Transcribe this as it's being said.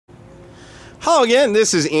Hello again,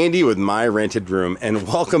 this is Andy with My Rented Room, and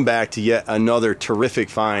welcome back to yet another terrific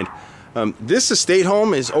find. This estate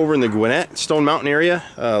home is over in the Gwinnett, Stone Mountain area,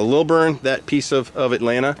 Lilburn, that piece of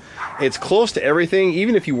Atlanta. It's close to everything.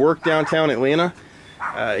 Even if you work downtown Atlanta,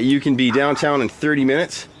 you can be downtown in 30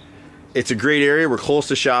 minutes. It's a great area. We're close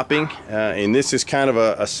to shopping, and this is kind of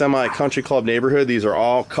a semi-country club neighborhood. These are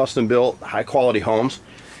all custom-built, high-quality homes.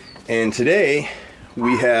 And today,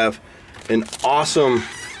 we have an awesome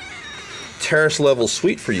terrace level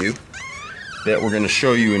suite for you that we're going to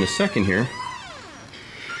show you in a second here.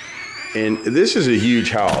 And this is a huge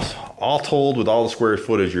house. All told, with all the square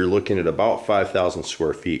footage, you're looking at about 5,000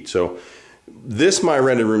 square feet. So this My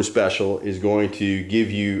Rented Room special is going to give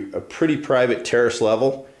you a pretty private terrace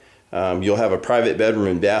level. You'll have a private bedroom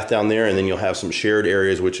and bath down there, and then you'll have some shared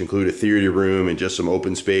areas which include a theater room and just some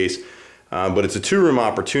open space. But it's a two-room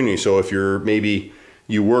opportunity, so if you're maybe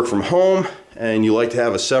you work from home and you like to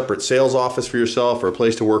have a separate sales office for yourself or a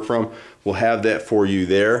place to work from, we'll have that for you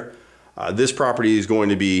there. This property is going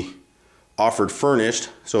to be offered furnished,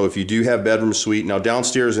 so if you do have bedroom suite, now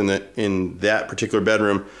downstairs in that particular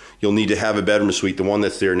bedroom, you'll need to have a bedroom suite. The one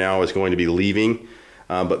that's there now is going to be leaving,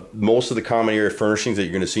 but most of the common area furnishings that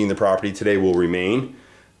you're going to see in the property today will remain.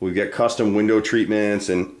 We've got custom window treatments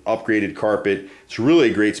and upgraded carpet. It's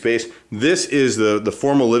really a great space. This is the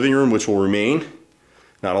formal living room, which will remain.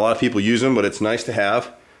 Not a lot of people use them, but it's nice to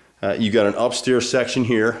have. You got an upstairs section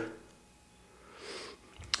here,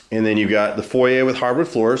 and then you've got the foyer with hardwood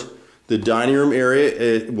floors. The dining room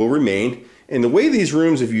area will remain. And the way these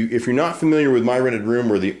rooms, if you're not familiar with My Rented Room,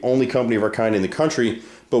 we're the only company of our kind in the country,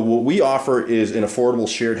 but what we offer is an affordable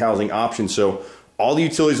shared housing option. So all the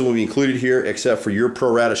utilities will be included here except for your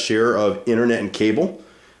pro rata share of internet and cable.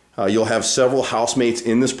 You'll have several housemates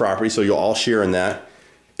in this property, so you'll all share in that.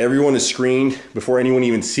 Everyone is screened before anyone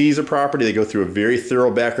even sees a property. They go through a very thorough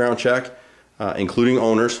background check, including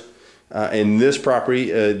owners. In this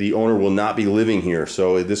property, the owner will not be living here,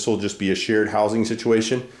 so this will just be a shared housing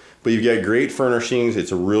situation. But you've got great furnishings.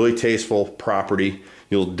 It's a really tasteful property.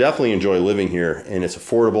 You'll definitely enjoy living here, and it's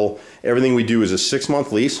affordable. Everything we do is a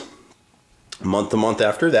 6-month lease, month to month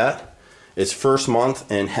after that. It's first month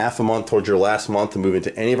and half a month towards your last month to move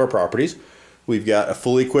into any of our properties. We've got a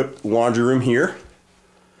fully equipped laundry room here.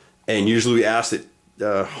 And usually we ask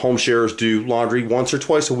that home sharers do laundry once or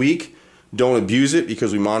twice a week. Don't abuse it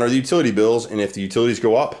because we monitor the utility bills, and if the utilities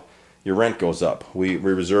go up, your rent goes up. We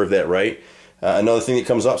reserve that right. Another thing that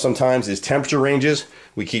comes up sometimes is temperature ranges.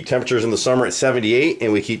 We keep temperatures in the summer at 78,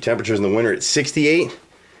 and we keep temperatures in the winter at 68.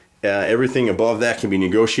 Everything above that can be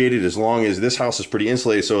negotiated as long as this house is pretty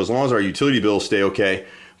insulated. So as long as our utility bills stay okay,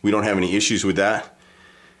 we don't have any issues with that.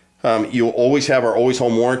 You'll always have our always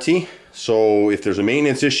home warranty. So if there's a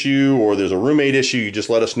maintenance issue or there's a roommate issue, you just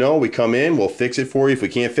let us know. We come in, we'll fix it for you. If we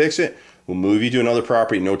can't fix it, we'll move you to another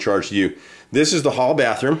property, no charge to you. This is the hall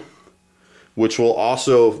bathroom, which will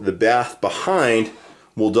also, the bath behind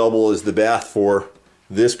will double as the bath for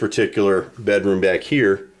this particular bedroom back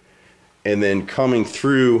here. And then coming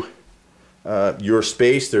through your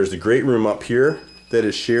space, there's the great room up here that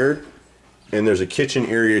is shared. And there's a kitchen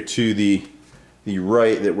area to the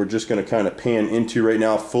right that we're just going to kind of pan into right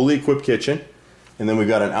now. Fully equipped kitchen. And then we've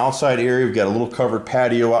got an outside area. We've got a little covered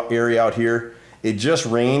patio area out here. It just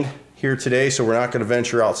rained here today, so we're not going to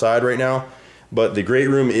venture outside right now. But the great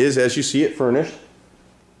room is, as you see it, furnished.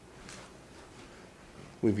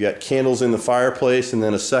 We've got candles in the fireplace and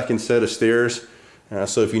then a second set of stairs.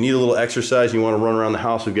 So if you need a little exercise, you want to run around the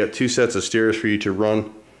house, we've got 2 sets of stairs for you to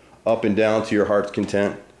run up and down to your heart's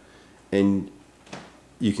content. And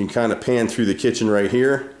you can kind of pan through the kitchen right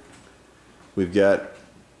here. We've got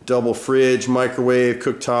double fridge, microwave,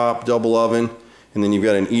 cooktop, double oven, and then you've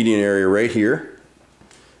got an eating area right here.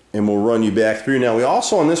 And we'll run you back through. Now we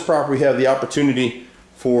also on this property have the opportunity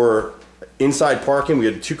for inside parking. We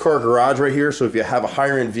have a 2-car garage right here, so if you have a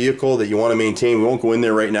higher end vehicle that you want to maintain, we won't go in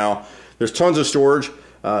there right now. There's tons of storage.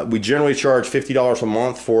 We generally charge $50 a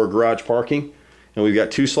month for garage parking, and we've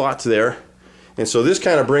got 2 slots there. And so this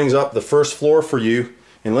kind of brings up the first floor for you.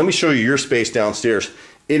 And let me show you your space downstairs.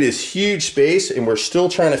 It is huge space, and we're still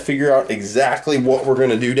trying to figure out exactly what we're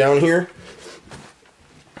going to do down here.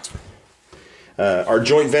 Our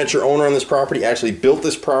joint venture owner on this property actually built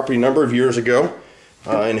this property a number of years ago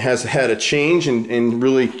and has had a change and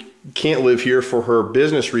really can't live here for her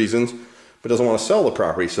business reasons, but doesn't want to sell the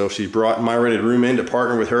property. So she's brought My Rented Room in to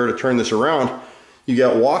partner with her to turn this around. You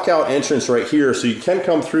got walkout entrance right here, so you can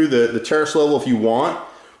come through the terrace level if you want.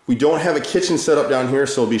 We don't have a kitchen set up down here,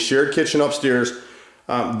 so it'll be shared kitchen upstairs.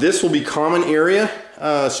 This will be common area,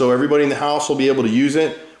 so everybody in the house will be able to use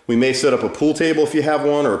it. We may set up a pool table if you have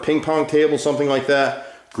one, or a ping pong table, something like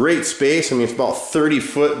that. Great space. I mean, it's about 30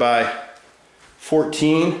 foot by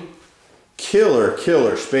 14.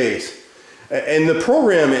 Killer space. And the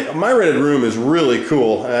program, My Rented Room, is really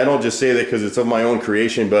cool. And I don't just say that because it's of my own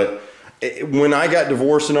creation, but when I got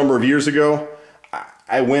divorced a number of years ago,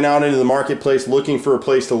 I went out into the marketplace looking for a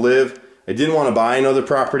place to live. I didn't want to buy another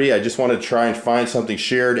property. I just wanted to try and find something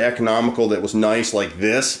shared, economical, that was nice like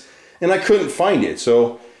this. And I couldn't find it.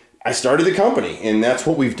 So I started the company, and that's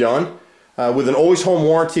what we've done. With an always home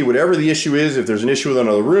warranty, whatever the issue is, if there's an issue with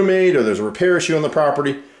another roommate or there's a repair issue on the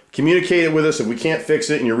property, communicate it with us. If we can't fix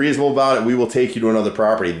it and you're reasonable about it, we will take you to another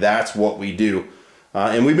property. That's what we do.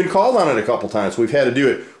 And we've been called on it a couple times. So we've had to do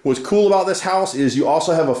it. What's cool about this house is you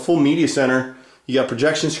also have a full media center. You got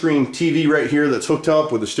projection screen TV right here that's hooked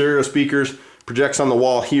up with the stereo speakers, projects on the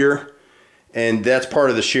wall here, and that's part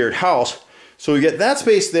of the shared house. So you get that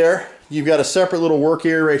space there. You've got a separate little work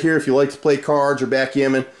area right here if you like to play cards or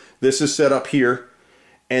backgammon. This is set up here.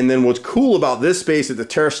 And then what's cool about this space at the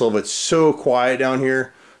terrace level, it's so quiet down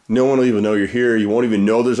here. No one will even know you're here. You won't even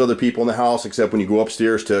know there's other people in the house except when you go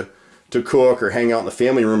upstairs to cook or hang out in the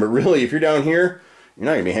family room. But really, if you're down here, you're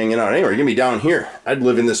not going to be hanging out anywhere. You're going to be down here. I'd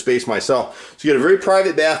live in this space myself. So you got a very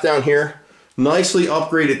private bath down here. Nicely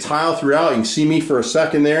upgraded tile throughout. You can see me for a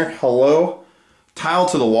second there. Hello. Tile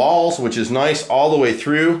to the walls, which is nice all the way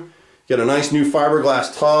through. Got a nice new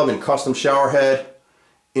fiberglass tub and custom shower head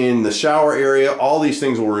in the shower area. All these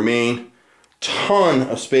things will remain. Ton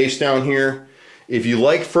of space down here. If you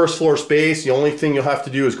like first floor space, the only thing you'll have to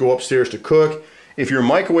do is go upstairs to cook. If you're a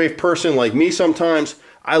microwave person like me sometimes,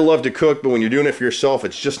 I love to cook, but when you're doing it for yourself,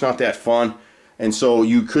 it's just not that fun. And so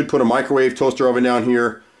you could put a microwave toaster oven down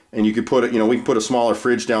here, and you could put it, we can put a smaller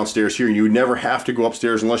fridge downstairs here, and you would never have to go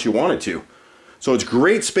upstairs unless you wanted to. So it's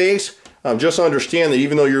great space. Just understand that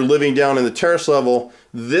even though you're living down in the terrace level,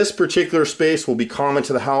 this particular space will be common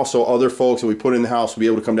to the house, so other folks that we put in the house will be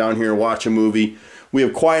able to come down here and watch a movie. We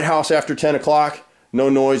have quiet house after 10 o'clock. No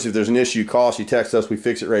noise. If there's an issue, you call us, you text us, we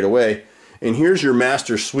fix it right away. And here's your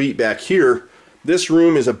master suite back here. This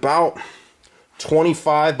room is about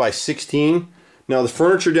 25 by 16. Now the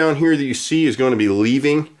furniture down here that you see is going to be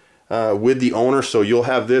leaving with the owner, so you'll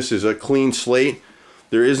have this as a clean slate.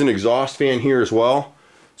 There is an exhaust fan here as well.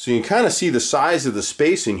 So you can kind of see the size of the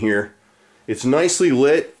space in here. It's nicely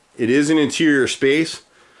lit. It is an interior space.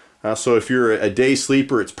 So if you're a day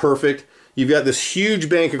sleeper, it's perfect. You've got this huge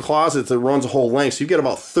bank of closets that runs a whole length. So you've got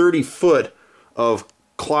about 30 foot of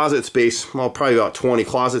closet space, well, probably about 20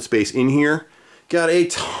 closet space in here. Got a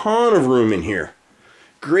ton of room in here.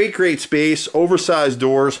 Great space, oversized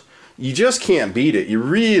doors. You just can't beat it. You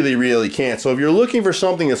really can't. So if you're looking for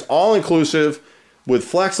something that's all-inclusive with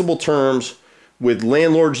flexible terms, with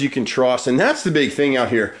landlords you can trust, and that's the big thing out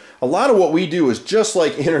here. A lot of what we do is just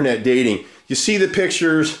like internet dating. You see the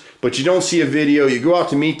pictures, but you don't see a video. You go out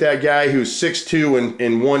to meet that guy who's 6'2"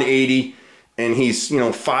 and 180, and he's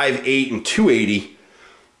 5'8" and 280.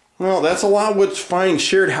 Well, that's a lot what finding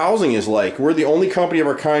shared housing is like. We're the only company of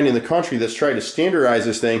our kind in the country that's tried to standardize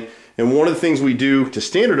this thing, and one of the things we do to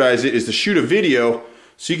standardize it is to shoot a video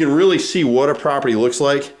so you can really see what a property looks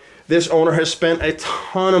like. This owner has spent a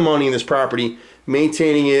ton of money in this property,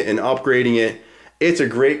 maintaining it and upgrading it. It's a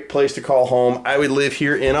great place to call home. I would live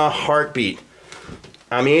here in a heartbeat.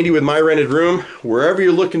 I'm Andy with My Rented Room. Wherever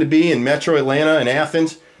you're looking to be in Metro Atlanta and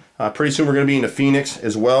Athens, pretty soon we're going to be into Phoenix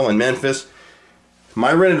as well, and Memphis.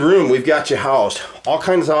 My Rented Room, we've got you housed. All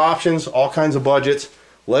kinds of options, all kinds of budgets.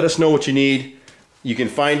 Let us know what you need. You can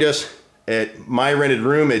find us at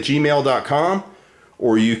myrentedroom@gmail.com,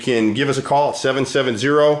 or you can give us a call at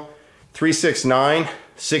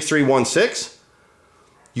 770-369-6316.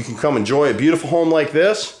 You can come enjoy a beautiful home like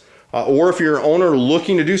this, or if you're an owner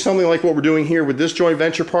looking to do something like what we're doing here with this joint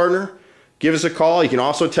venture partner, give us a call. You can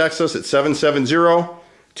also text us at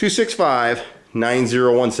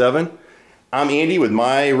 770-265-9017. I'm Andy with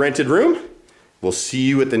My Rented Room. We'll see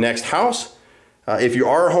you at the next house. If you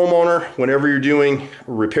are a homeowner, whenever you're doing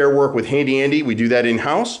repair work with Handy Andy, we do that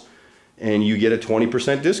in-house, and you get a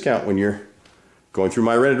 20% discount when you're going through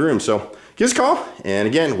My Rented Room. So give us a call, and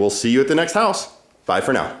again, we'll see you at the next house. Bye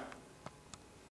for now.